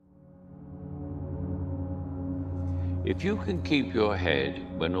If you can keep your head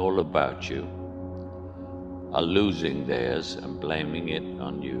when all about you are losing theirs and blaming it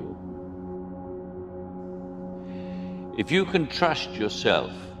on you, if you can trust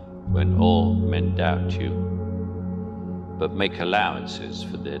yourself when all men doubt you, but make allowances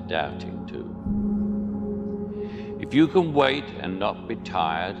for their doubting too, if you can wait and not be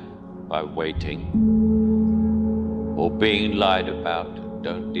tired by waiting, or being lied about,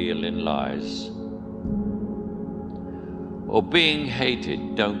 don't deal in lies, or being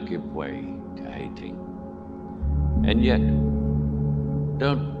hated, don't give way to hating, and yet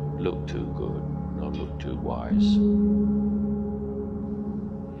don't look too good nor look too wise.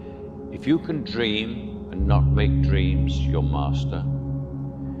 If you can dream and not make dreams your master,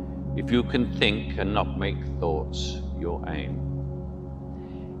 if you can think and not make thoughts your aim,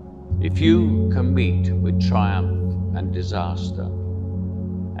 if you can meet with triumph and disaster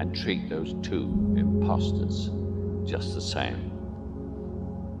and treat those two impostors just the same,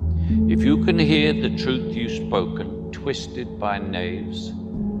 if you can hear the truth you've spoken twisted by knaves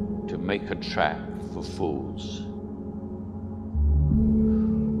to make a trap for fools,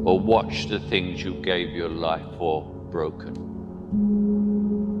 or watch the things you gave your life for broken,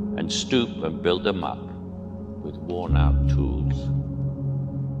 and stoop and build them up with worn-out tools.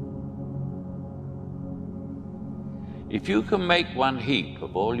 If you can make one heap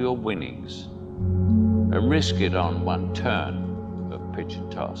of all your winnings and risk it on one turn of pitch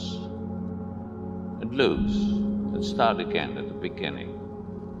and toss, and lose and start again at the beginning,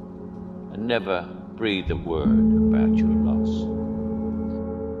 and never breathe a word about your loss.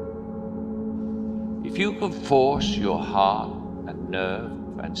 If you can force your heart and nerve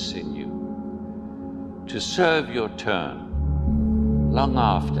and sinew to serve your turn long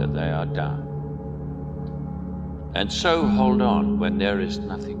after they are done, and so hold on when there is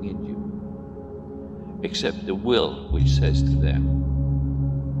nothing in you except the will which says to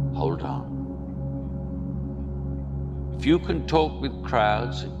them, hold on. If you can talk with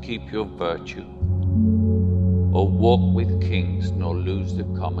crowds and keep your virtue, or walk with kings nor lose the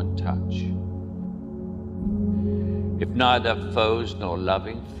common touch, if neither foes nor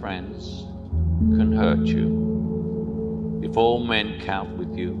loving friends can hurt you, if all men count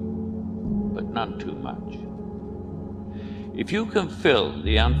with you, but none too much, if you can fill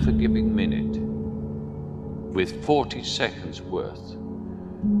the unforgiving minute with 40 seconds worth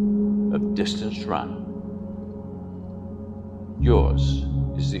of distance run, yours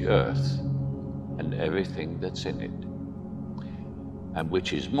is the earth and everything that's in it, and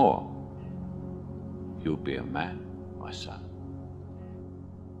which is more, you'll be a man, my son.